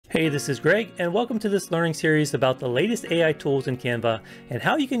Hey, this is Greg, and welcome to this learning series about the latest AI tools in Canva and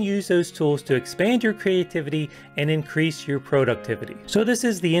how you can use those tools to expand your creativity and increase your productivity. So this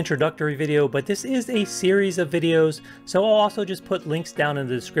is the introductory video, but this is a series of videos, so I'll also just put links down in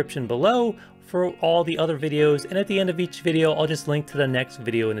the description below for all the other videos, and at the end of each video I'll just link to the next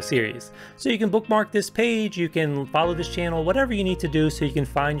video in the series. So you can bookmark this page, you can follow this channel, whatever you need to do so you can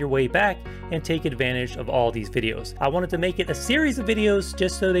find your way back and take advantage of all these videos. I wanted to make it a series of videos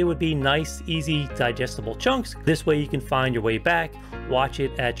just so they would be nice, easy, digestible chunks. This way you can find your way back, watch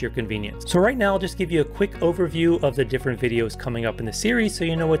it at your convenience. So right now I'll just give you a quick overview of the different videos coming up in the series so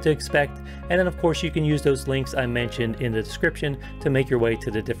you know what to expect, and then of course you can use those links I mentioned in the description to make your way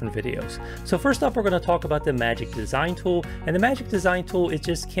to the different videos. So first up, we're going to talk about the Magic Design Tool, and the Magic Design Tool is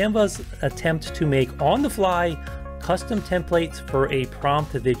just Canva's attempt to make on-the-fly custom templates for a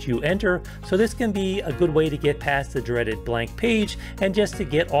prompt that you enter. So this can be a good way to get past the dreaded blank page and just to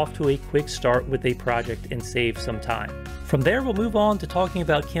get off to a quick start with a project and save some time. From there, we'll move on to talking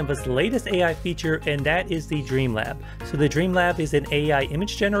about Canva's latest AI feature, and that is the Dream Lab. So the Dream Lab is an AI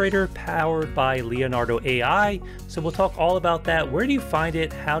image generator powered by Leonardo AI. So we'll talk all about that. Where do you find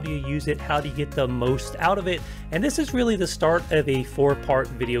it? How do you use it? How do you get the most out of it? And this is really the start of a 4-part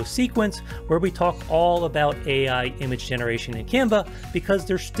video sequence where we talk all about AI image generation in Canva, because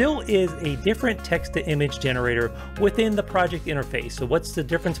there still is a different text-to-image generator within the project interface. So what's the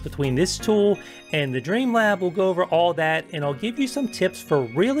difference between this tool and the Dream Lab? We'll go over all that, and I'll give you some tips for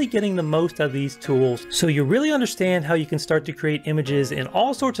really getting the most out of these tools so you really understand how you can start to create images in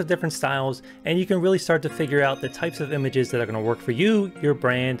all sorts of different styles, and you can really start to figure out the types of images that are going to work for you, your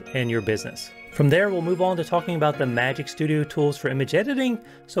brand, and your business. From there, we'll move on to talking about the Magic Studio tools for image editing.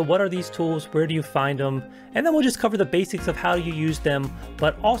 So what are these tools? Where do you find them? And then we'll just cover the basics of how you use them,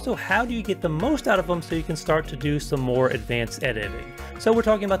 but also how do you get the most out of them so you can start to do some more advanced editing. So we're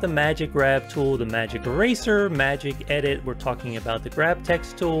talking about the Magic Grab tool, the Magic Eraser, Magic Edit. We're talking about the Grab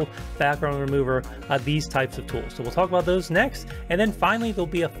Text tool, background remover, these types of tools. So we'll talk about those next. And then finally, there'll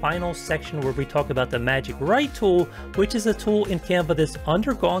be a final section where we talk about the Magic Write tool, which is a tool in Canva that's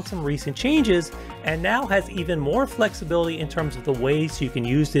undergone some recent changes and now has even more flexibility in terms of the ways you can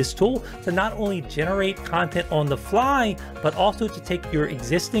use this tool to not only generate content on the fly, but also to take your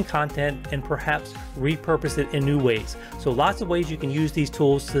existing content and perhaps repurpose it in new ways. So lots of ways you can use these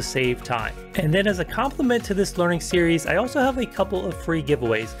tools to save time. And then as a complement to this learning series, I also have a couple of free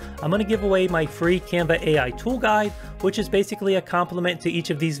giveaways. I'm going to give away my free Canva AI tool guide, which is basically a complement to each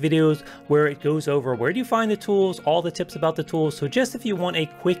of these videos where it goes over where do you find the tools, all the tips about the tools. So just if you want a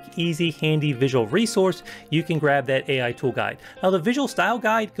quick, easy, handy visual resource, you can grab that AI tool guide. Now the visual style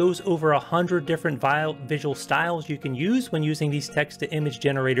guide goes over 100 different visual styles you can use when using these text to image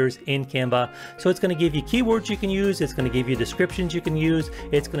generators in Canva. So it's going to give you keywords you can use, it's going to give you descriptions you can use,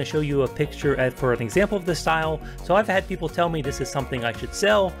 it's going to show you a picture for an example of the style. So I've had people tell me this is something I should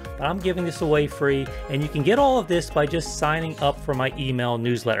sell, but I'm giving this away free, and you can get all of this by just signing up for my email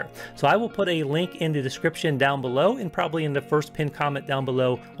newsletter. So I will put a link in the description down below and probably in the first pinned comment down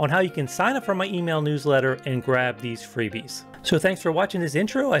below on how you can sign up for my email newsletter and grab these freebies. So thanks for watching this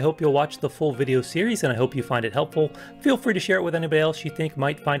intro. I hope you'll watch the full video series, and I hope you find it helpful. Feel free to share it with anybody else you think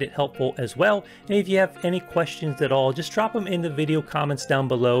might find it helpful as well. And if you have any questions at all, just drop them in the video comments down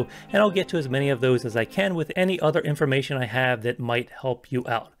below, and I'll get to as many of those as I can with any other information I have that might help you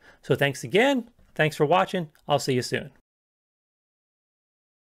out. So thanks again. Thanks for watching. I'll see you soon.